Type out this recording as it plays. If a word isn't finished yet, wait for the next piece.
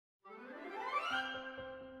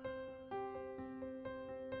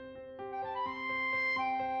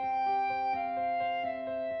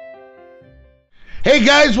Hey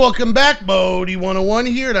guys, welcome back. Modii101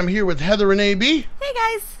 here, and I'm here with Heather and AB. Hey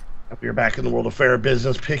guys. We're back in the world of Ferret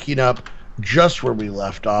business, picking up just where we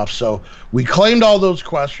left off. So we claimed all those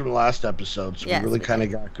quests from the last episode, so Yes, we really we kind of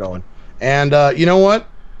did. got going. And you know what?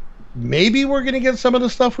 Maybe we're going to get some of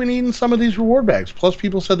the stuff we need in some of these reward bags. Plus,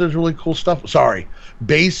 people said there's really cool stuff. Sorry.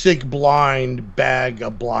 Basic blind bag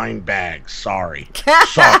of blind bags. Sorry.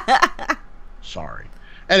 Sorry.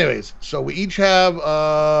 Anyways, so we each have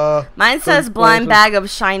Mine says blind bag of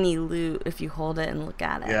shiny loot if you hold it and look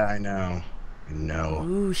at it. Yeah, I know.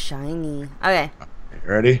 Ooh, shiny. Okay. You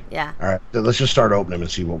ready? Yeah. All right. So let's just start opening them and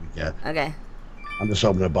see what we get. Okay. I'm just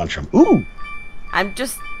opening a bunch of them. Ooh. I'm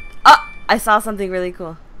just... Oh! I saw something really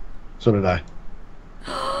cool. So did I.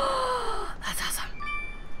 That's awesome.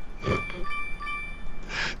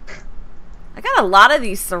 I got a lot of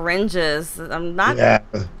these syringes. I'm not... Yeah.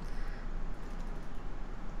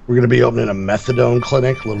 We're going to be opening a methadone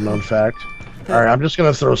clinic, little known fact. All right, I'm just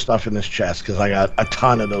going to throw stuff in this chest because I got a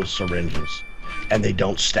ton of those syringes, and they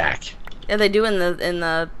don't stack. Yeah, they do in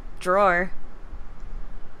the drawer.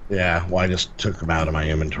 Yeah, well, I just took them out of my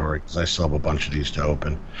inventory because I still have a bunch of these to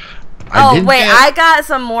open. Oh, wait, I got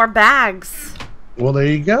some more bags. Well, there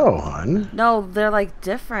you go, hon. No, they're like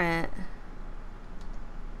different.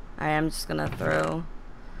 Alright, I'm just going to throw...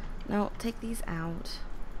 No, take these out.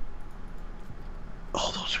 Oh,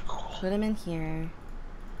 those are cool. Put them in here.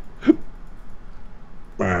 All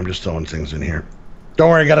right, I'm just throwing things in here. Don't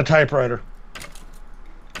worry, I got a typewriter.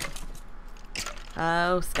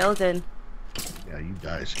 Oh, skeleton. Yeah, you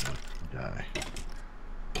die, skeleton. You die.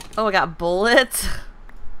 Oh, I got bullets.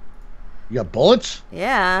 You got bullets?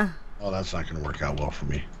 Yeah. Oh, that's not going to work out well for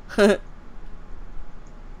me.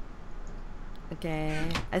 Okay.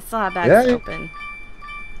 I still have bags open.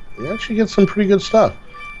 You actually get some pretty good stuff.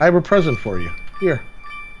 I have a present for you. Here.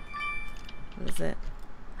 What is it?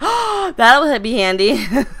 Oh, that'll be handy.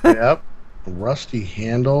 Yep. A rusty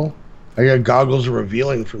handle. I got goggles of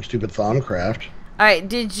revealing from Stupid Thaumcraft. Alright,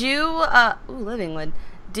 did you, ooh, living wood.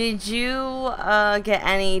 Did you, get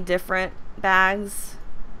any different bags?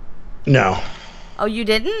 No. Oh, you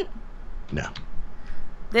didn't? No.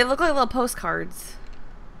 They look like little postcards.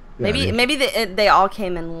 Yeah, Maybe they all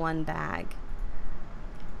came in one bag.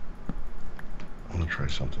 I'm going to try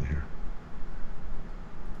something here.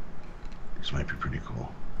 These might be pretty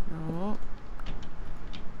cool. Oh.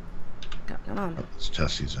 Come on. Let's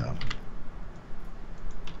test these out.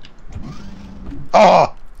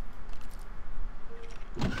 Oh!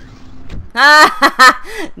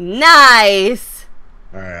 Nice!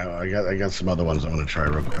 Alright, I got some other ones I want to try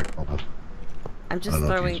real quick. Hold on. I'm just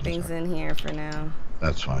throwing things in here for now.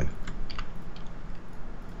 That's fine.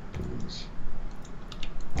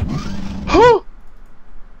 Oh,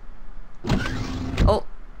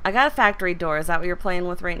 I got a factory door. Is that what you're playing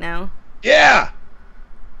with right now? Yeah!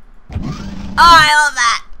 Oh, I love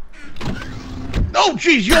that! Oh,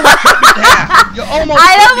 jeez, you almost cut me in half. You almost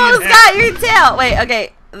I cut me in almost half. got your tail! Wait,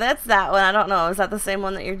 okay. That's that one. I don't know. Is that the same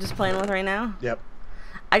one that you're just playing with right now? Yep.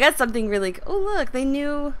 I got something really... Oh, look. They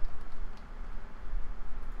knew...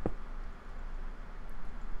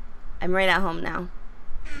 I'm right at home now.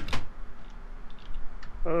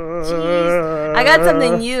 Jeez. I got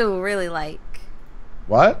something you really like.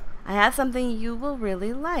 What? I have something you will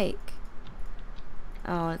really like.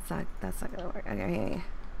 Oh, it's not... That's not gonna work. Okay, here.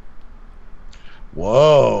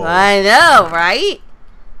 Whoa. I know, right?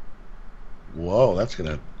 Whoa, that's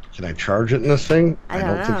gonna... Can I charge it in this thing? I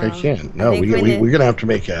don't think I can. No, we're gonna have to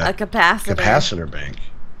make a capacitor bank.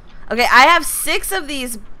 Okay, I have 6 of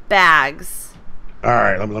these bags.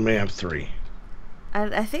 Alright, let me have 3.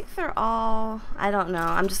 I think they're all... I don't know.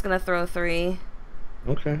 I'm just gonna throw 3.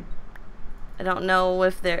 Okay. I don't know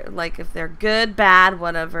if they're if they're good, bad,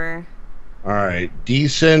 whatever. Alright,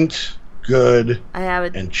 decent, good, I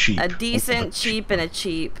have and cheap. A decent, cheap, and a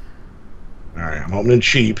cheap. Alright, I'm opening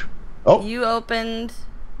cheap. Oh! You opened...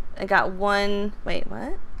 I got 1... Wait,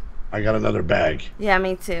 what? I got another bag. Yeah,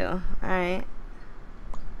 me too. Alright.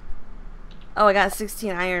 Oh, I got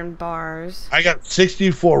 16 iron bars. I got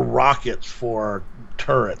 64 rockets for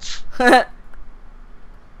turrets. Oh,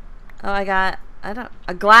 I got...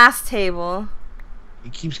 a glass table. He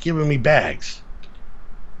keeps giving me bags.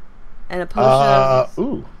 And a potion of...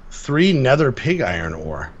 Ooh. 3 nether pig iron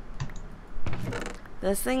ore.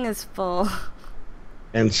 This thing is full.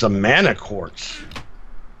 And some mana quartz.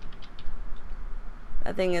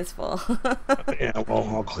 That thing is full. Yeah, well,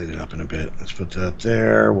 I'll clean it up in a bit. Let's put that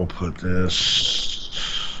there. We'll put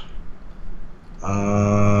this...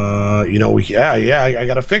 you know, I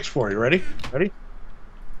got a fix for you. Ready? Ready?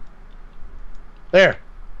 There.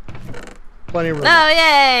 Plenty of room. Oh,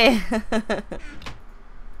 yay!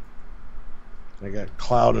 I got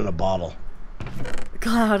cloud in a bottle.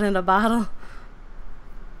 Cloud in a bottle. I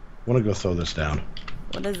want to go throw this down.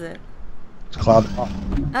 What is it? It's cloud in a bottle.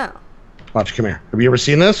 Oh. Watch, come here. Have you ever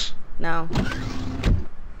seen this? No.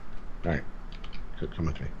 All right. Come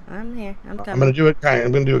with me. I'm here. I'm coming. I'm gonna do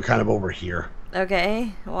it kind of over here.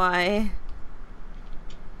 Okay. Why?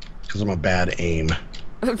 Because I'm a bad aim.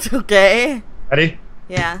 Okay. Ready?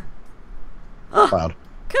 Yeah. Cloud.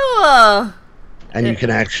 Cool. And you can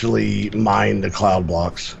actually mine the cloud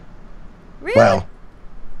blocks. Really? Well,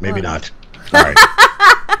 maybe not. All right.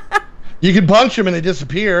 You can punch them and they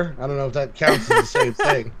disappear. I don't know if that counts as the same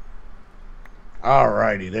thing.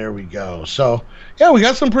 Alrighty, there we go. So, yeah, we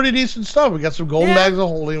got some pretty decent stuff. We got some golden bags of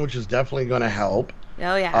holding, which is definitely going to help.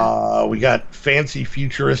 Oh, yeah. We got fancy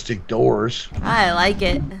futuristic doors. I like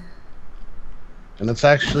it. And it's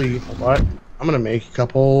actually, you know what? I'm going to make a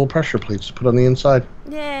couple pressure plates to put on the inside.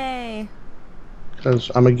 Yay.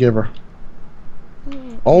 Because I'm a giver.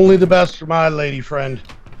 Only the best for my lady friend.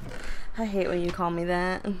 I hate when you call me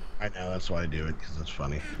that. I know, that's why I do it, because it's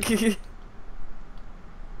funny.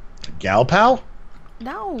 Gal pal?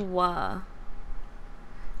 No.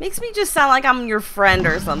 Makes me just sound like I'm your friend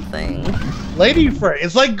or something. Lady friend.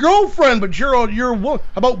 It's like girlfriend, but you're a woman.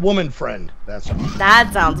 How about woman friend? That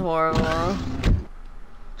sounds horrible.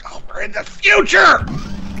 Oh, we're in the future!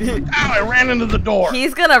 Ow, I ran into the door.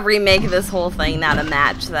 He's gonna remake this whole thing now to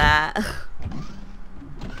match that.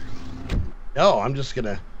 No, I'm just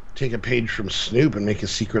gonna take a page from Snoop and make a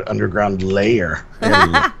secret underground layer.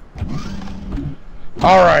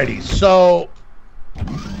 Alrighty, so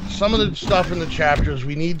some of the stuff in the chapters,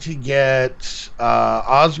 we need to get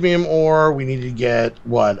osmium ore, we need to get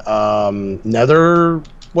what, nether,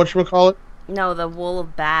 whatchamacallit? No, the wool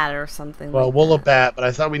of bat or something. Well, like wool that. of bat, but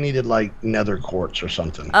I thought we needed like nether quartz or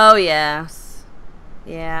something. Oh, yes.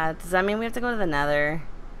 Yeah, does that mean we have to go to the nether?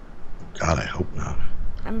 God, I hope not.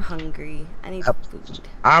 I'm hungry. I need food.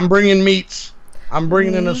 I'm bringing meats. I'm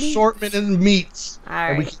bringing an assortment of meats. All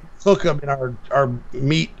and we right. can cook them in our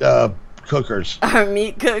meat cookers. Our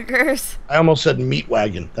meat cookers. I almost said meat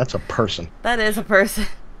wagon. That's a person. That is a person.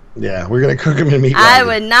 Yeah, we're going to cook him in a meat wagon. I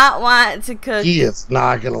would not want to cook. He is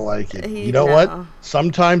not going to like it. You know what?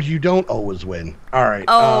 Sometimes you don't always win. All right.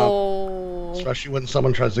 Oh. Especially when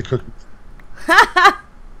someone tries to cook.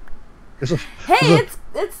 Hey,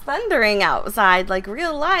 it's thundering outside like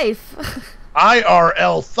real life.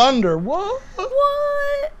 IRL thunder. What?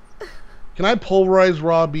 What? Can I pulverize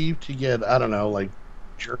raw beef to get, I don't know, like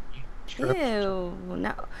jerky strips? Ew.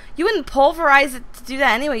 No. You wouldn't pulverize it to do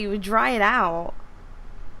that anyway. You would dry it out.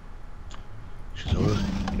 You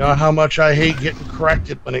know how much I hate getting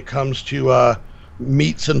corrected when it comes to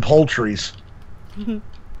meats and poultries. Hate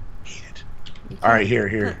it. All right,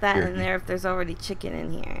 here. Put that in there if there's already chicken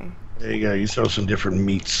in here. There you go. You throw some different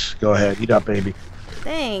meats. Go ahead. Eat up, baby.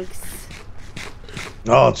 Thanks.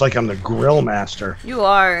 Oh, it's like I'm the grill master. You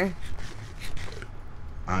are.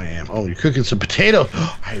 I am. Oh, you're cooking some potatoes.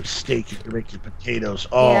 I have steak. You're making potatoes.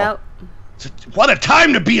 Oh. Yep. What a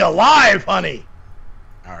time to be alive, honey.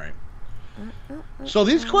 All right. So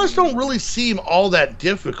these quests don't really seem all that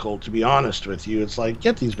difficult, to be honest with you. It's like,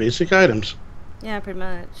 get these basic items. Yeah, pretty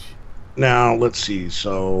much. Now, let's see.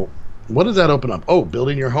 So, what does that open up? Oh,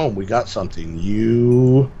 building your home. We got something.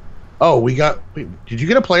 Wait, did you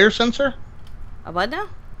get a player sensor? A what now?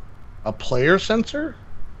 A player sensor?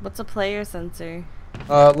 What's a player sensor?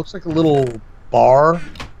 It looks like a little bar.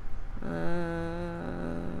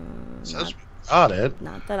 It says we got it.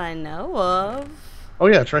 Not that I know of. Oh,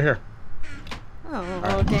 yeah, it's right here.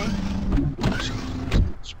 Oh, okay.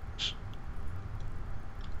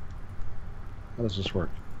 How does this work?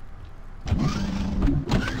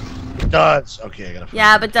 It does. Okay, I gotta find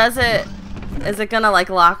Yeah, but does it... Is it gonna, like,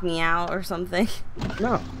 lock me out or something?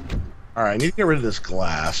 No. Alright, I need to get rid of this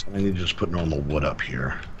glass. I need to just put normal wood up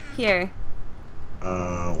here. Here.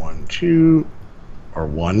 1, 2, or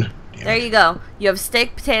 1. There you go. You have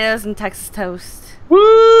steak, potatoes, and Texas toast.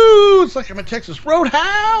 Woo! It's like I'm at Texas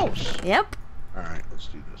Roadhouse! Yep. Alright, let's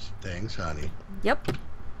do this. Thanks, honey. Yep.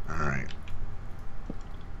 Alright.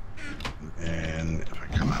 And if I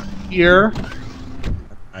come out here,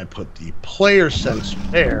 I put the player sensor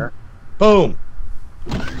there. Boom!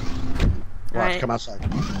 Watch, Alright. come outside.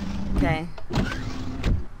 Okay.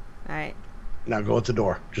 Alright. Now go at the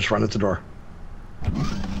door. Just run at the door.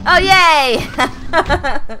 Oh, yay!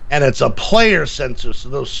 And it's a player sensor, so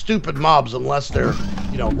those stupid mobs, unless they're,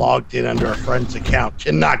 logged in under a friend's account,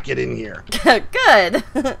 cannot get in here. Good.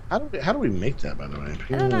 How do we make that, by the way?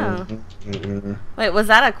 I don't know. Wait, was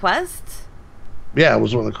that a quest? Yeah, it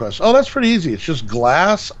was one of the quests. Oh, that's pretty easy. It's just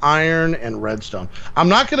glass, iron, and redstone. I'm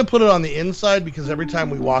not going to put it on the inside because every time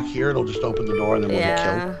we walk here, it'll just open the door and then we'll get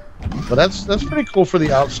killed. But that's pretty cool for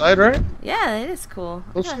the outside, right? Yeah, it is cool.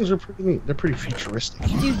 Those things are pretty neat. They're pretty futuristic.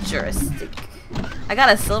 Futuristic. I got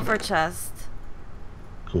a silver chest.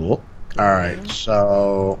 Cool. All right,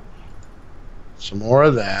 so some more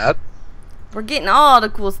of that. We're getting all the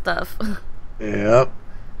cool stuff. Yep.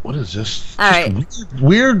 What is this? All right.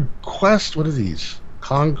 Weird quest. What are these?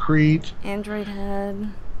 Concrete. Android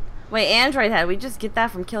head. Wait, android head. We just get that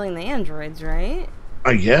from killing the androids, right?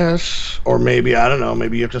 I guess. Or maybe, I don't know,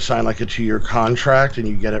 maybe you have to sign like a 2-year contract and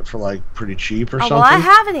you get it for like pretty cheap or something. Well, I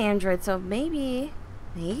have an android, so maybe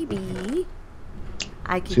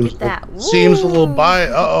I could get that. Seems a little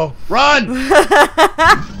uh-oh. Run!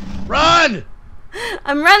 Run!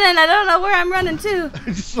 I'm running. I don't know where I'm running to.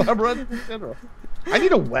 I'm running in general. I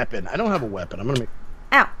need a weapon. I don't have a weapon. I'm going to make...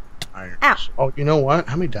 Ow. Iron. Ow. Oh, you know what?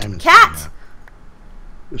 How many diamonds Cat! do I have?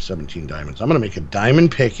 I have 17 diamonds. I'm going to make a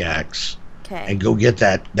diamond pickaxe. Okay. And go get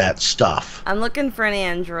that stuff. I'm looking for an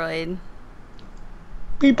android.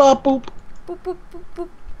 Beep, bop, boop. Boop, boop, boop, boop.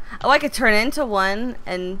 Oh, I could turn into one,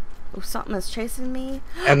 and something is chasing me.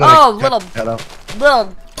 And then little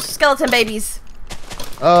skeleton babies.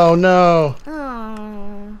 Oh no.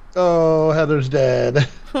 Oh. Oh, Heather's dead.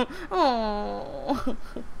 Oh.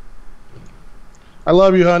 I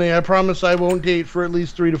love you, honey. I promise I won't date for at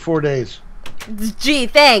least 3 to 4 days. Gee,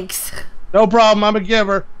 thanks. No problem. I'm a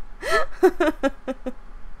giver.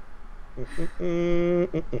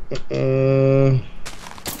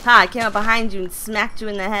 I came up behind you and smacked you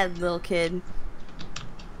in the head, little kid.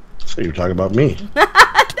 So you're talking about me. No.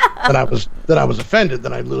 Then I was offended.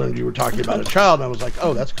 Then I learned you were talking about a child, and I was like,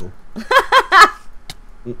 oh, that's cool.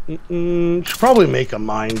 Should probably make a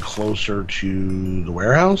mine closer to the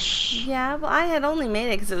warehouse. Yeah, well, I had only made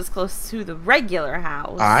it because it was close to the regular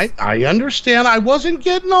house. I understand. I wasn't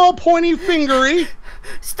getting all pointy fingery.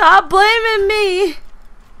 Stop blaming me.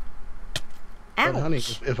 Ouch. But honey,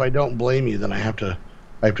 if I don't blame you, then I have to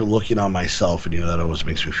look in on myself, and that always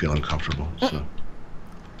makes me feel uncomfortable. So.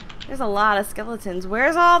 There's a lot of skeletons.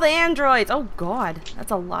 Where's all the androids? Oh God,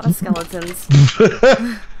 that's a lot of skeletons.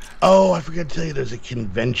 Oh, I forgot to tell you, there's a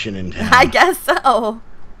convention in town. I guess so.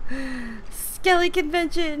 Skelly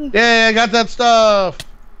convention. Yeah, I got that stuff.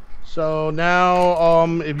 So now,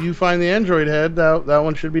 if you find the android head, that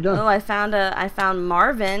one should be done. Oh, I found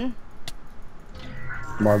Marvin.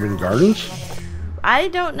 Marvin Gardens? I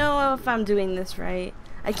don't know if I'm doing this right.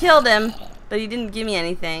 I killed him, but he didn't give me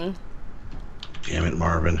anything. Damn it,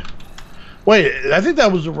 Marvin. Wait, I think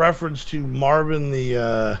that was a reference to Marvin,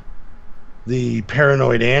 the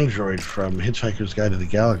paranoid android from Hitchhiker's Guide to the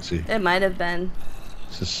Galaxy. It might have been.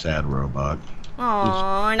 It's a sad robot.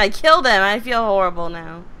 Aww, and I killed him. I feel horrible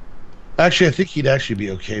now. Actually, I think he'd actually be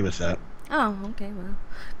okay with that. Oh, okay, well.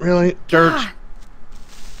 Really? Dirt. God.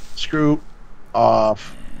 Screw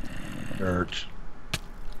off. Dirt.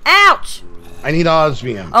 Ouch! I need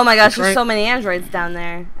osmium. Oh my gosh, there's so many androids down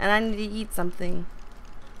there. And I need to eat something.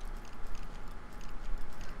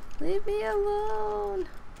 Leave me alone.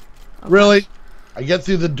 Oh, really? Gosh. I get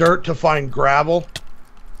through the dirt to find gravel?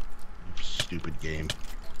 Stupid game.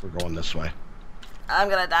 We're going this way. I'm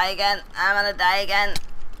gonna die again. I'm gonna die again.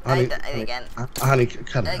 Honey, I died again. Honey,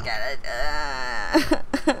 cut it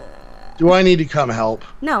out. Do I need to come help?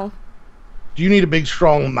 No. Do you need a big,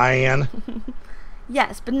 strong man?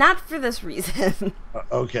 Yes, but not for this reason.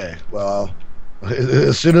 Okay, well,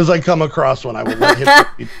 as soon as I come across one, I will let him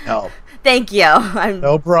help. Thank you.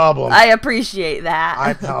 No problem. I appreciate that.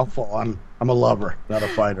 I'm helpful. I'm a lover, not a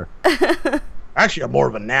fighter. Actually, I'm more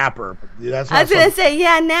of a napper. But that's not I was gonna say,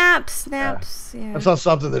 yeah, naps. Yeah. That's not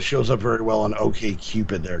something that shows up very well on OK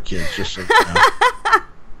Cupid, there, kids. Just so you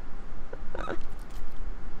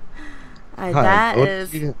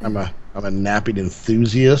know. I'm a napping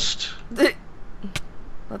enthusiast.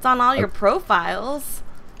 What's on all your profiles?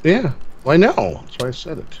 Yeah, well, I know. That's why I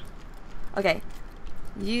said it. Okay,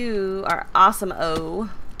 you are awesome. Oh.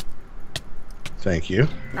 Thank you.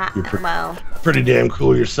 You're pretty damn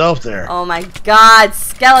cool yourself there. Oh my God,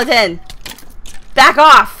 skeleton! Back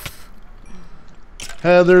off!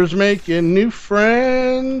 Heather's making new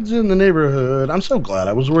friends in the neighborhood. I'm so glad.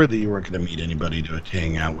 I was worried that you weren't going to meet anybody to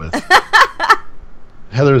hang out with.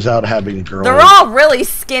 Heather's out having girls. They're all really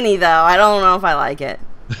skinny, though. I don't know if I like it.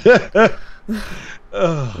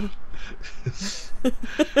 Oh.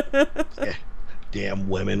 Yeah. Damn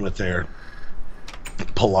women with their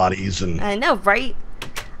Pilates and... I know, right?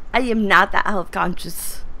 I am not that health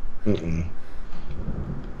conscious. Mm-mm.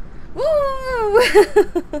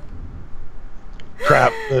 Woo!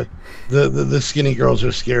 Crap. The skinny girls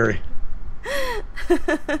are scary.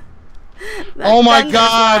 Oh my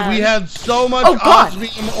god, we had so much God.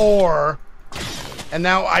 osmium ore, and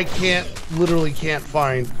now I literally can't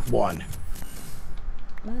find one.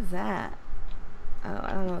 What is that? Oh,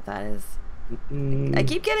 I don't know what that is. I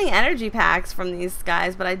keep getting energy packs from these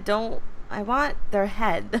guys, but I want their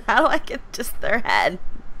head. How do I get just their head?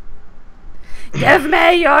 Give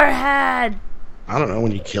me your head! I don't know,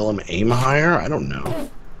 when you kill him, aim higher? I don't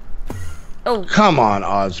know. Oh. Come on,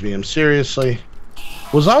 osmium, seriously.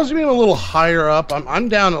 Was osmium a little higher up? I'm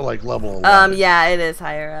down at like level 11. Yeah, it is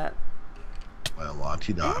higher up. Well,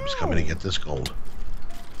 Lottie Dobbs coming to get this gold.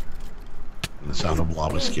 And the sound of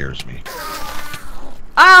lava scares me.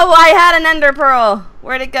 Oh, I had an ender pearl.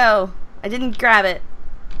 Where'd it go? I didn't grab it.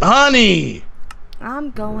 Honey!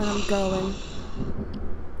 I'm going.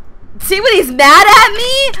 See what he's mad at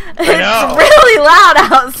me? It's really loud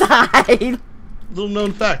outside. Little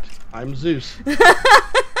known fact, I'm Zeus.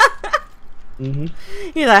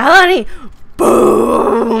 He's like, honey,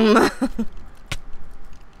 boom.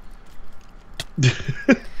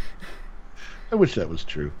 I wish that was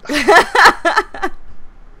true.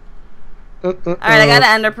 Alright, I got an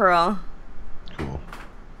ender pearl. Cool.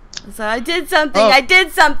 So I did something. I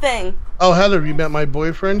did something. Oh, Heather, you met my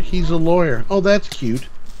boyfriend? He's a lawyer. Oh, that's cute.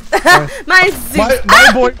 my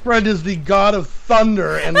boyfriend is the god of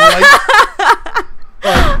thunder and light.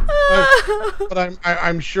 But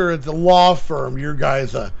I'm sure at the law firm, your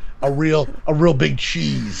guy's a real big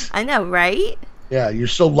cheese. I know, right? Yeah, you're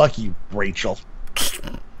so lucky, Rachel.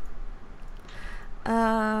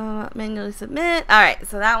 Manually submit. All right,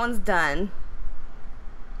 so that one's done.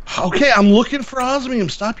 Okay, I'm looking for osmium.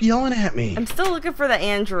 Stop yelling at me. I'm still looking for the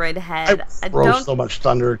android head. I throw so much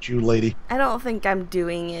thunder at you, lady. I don't think I'm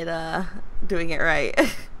doing it right.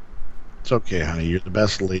 It's okay, honey. You're the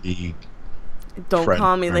best lady. Don't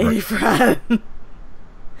call me Lady Fred.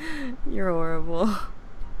 You're horrible.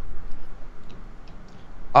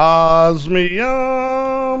 Osmium.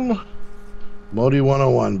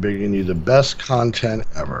 Modii101 bringing you the best content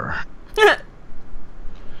ever.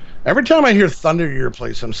 Every time I hear thunder at your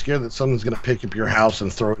place, I'm scared that someone's going to pick up your house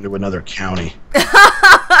and throw it into another county.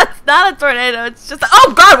 It's not a tornado. It's just...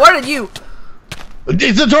 Oh, God, what are you?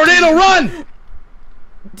 It's a tornado, run!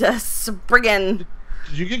 Just friggin'...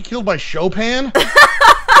 Did you get killed by Chopin?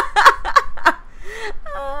 I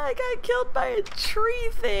got killed by a tree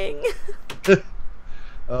thing.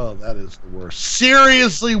 Oh, that is the worst.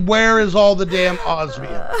 Seriously, where is all the damn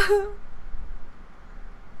osmium?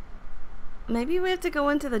 Maybe we have to go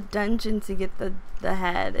into the dungeon to get the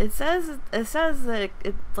head. It says that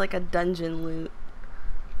it's like a dungeon loot.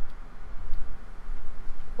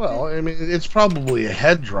 Well, I mean, it's probably a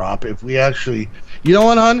head drop if we actually... You know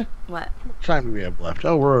what, hon? What? How much time do we have left?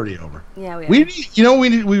 Oh, we're already over. Yeah, we are. You know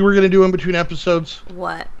we were going to do in between episodes?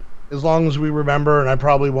 What? As long as we remember, and I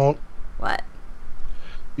probably won't. What?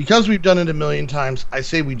 Because we've done it a million times, I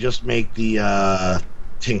say we just make the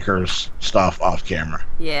Tinker's stuff off camera.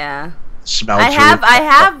 Yeah. Smelter. I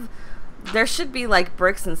have... There should be, like,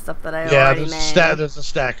 bricks and stuff that I already made. Yeah, there's a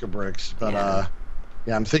stack of bricks, but,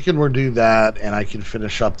 yeah, I'm thinking we'll do that, and I can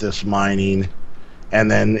finish up this mining, and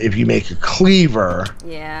then if you make a cleaver...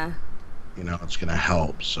 Yeah. You know, it's going to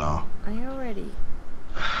help, so... I already...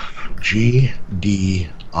 GD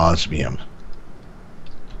osmium.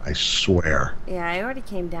 I swear. Yeah, I already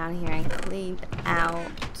came down here and cleaned out.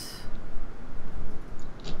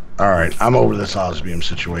 Alright, I'm over this osmium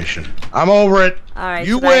situation. I'm over it. Alright.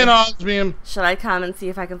 You win, osmium. Should I come and see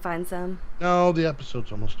if I can find some? No, the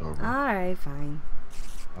episode's almost over. Alright, fine.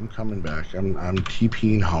 I'm coming back. I'm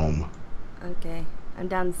TPing home. Okay. I'm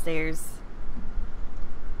downstairs.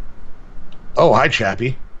 Oh, hi,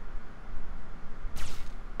 Chappie.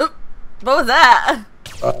 Oop, what was that?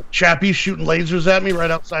 Chappie shooting lasers at me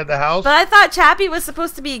right outside the house. But I thought Chappie was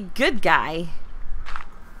supposed to be a good guy.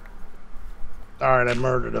 Alright, I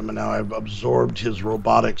murdered him, and now I've absorbed his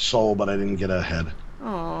robotic soul, but I didn't get ahead.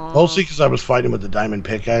 Aww. Mostly because I was fighting with the diamond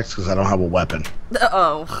pickaxe, because I don't have a weapon.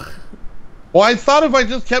 Uh-oh. Well, I thought if I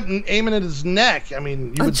just kept aiming at his neck, I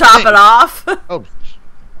mean... you would chop it off? Oh,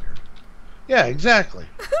 yeah, exactly.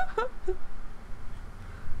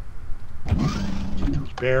 Get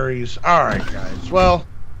those berries. Alright, guys. Well,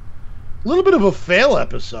 a little bit of a fail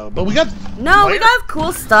episode, but we got... No, we got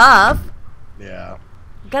cool stuff. Yeah.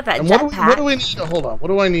 We got that jetpack. What do we need? Hold on. What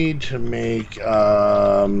do I need to make... what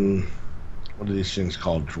are these things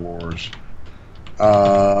called? Drawers.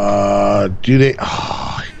 Do they...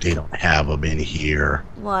 Oh, they don't have them in here.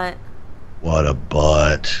 What? What a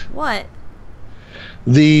butt. What?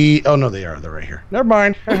 Oh, no, they are. They're right here. Never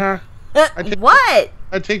mind. What?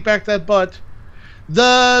 I take back that butt.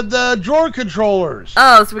 The drawer controllers.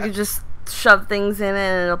 Oh, so we can just shove things in it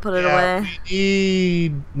and it'll put it away. We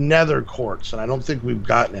need nether quartz, and I don't think we've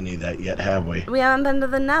gotten any of that yet, have we? We haven't been to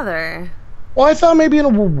the nether. Well, I thought maybe in a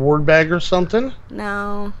reward bag or something.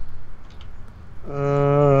 No.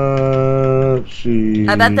 Let's see.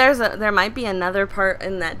 I bet there might be another part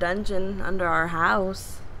in that dungeon under our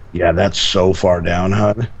house. Yeah, that's so far down,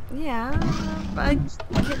 hon. Yeah.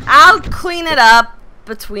 I'll clean it up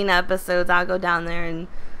between episodes. I'll go down there and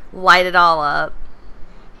light it all up.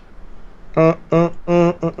 I don't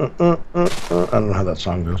know how that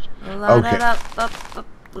song goes. Light it up,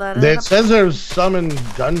 light it It up. says there's some in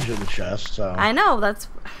dungeon chests. So. I know, that's...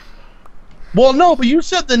 Well, no, but you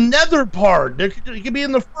said the nether part. It could be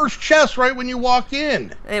in the first chest right when you walk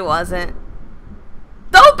in. It wasn't.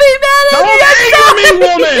 Don't be mad at me! Don't anger me,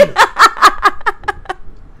 woman!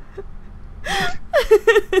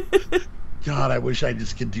 God, I wish I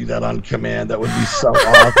just could do that on command. That would be so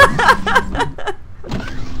awesome.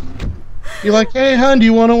 You're like, hey, hon, do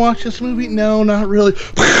you want to watch this movie? No, not really.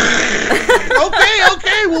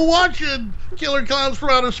 Okay, we'll watch it. Killer Clowns from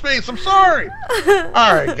Outer Space. I'm sorry.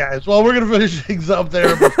 All right, guys. Well, we're going to finish things up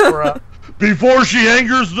there before she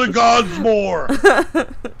angers the gods more.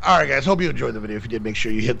 All right, guys. Hope you enjoyed the video. If you did, make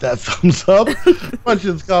sure you hit that thumbs up.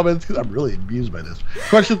 Questions, comments, because I'm really amused by this.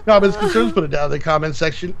 Questions, comments, concerns, put it down in the comment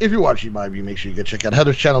section. If you're watching my view, make sure you go check out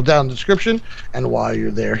Heather's channel down in the description. And while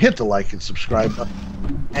you're there, hit the like and subscribe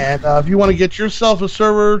button. And if you want to get yourself a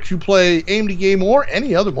server to play Aim to Game or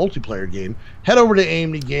any other multiplayer game, head over to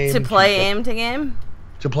Aim to Game. To play Aim to Game?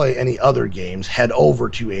 To play any other games, head over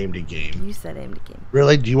to Aim to Game. You said Aim to Game.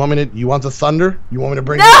 Really? Do you want me to? You want the thunder? You want me to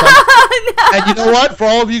bring no, the thunder? No. And you know what? For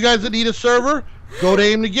all of you guys that need a server, go to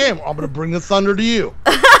Aim to Game. I'm going to bring the thunder to you.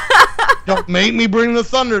 Don't make me bring the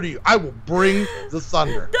thunder to you. I will bring the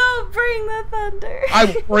thunder. Don't bring the thunder. I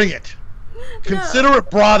will bring it. Consider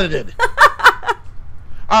it broadened.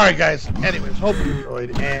 All right, guys. Anyways, hope you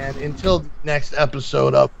enjoyed. And until the next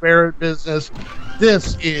episode of Ferret Business,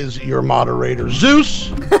 this is your moderator,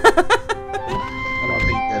 Zeus. I want to thank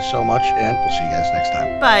you guys so much, and we'll see you guys next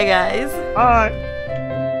time. Bye, guys. Bye.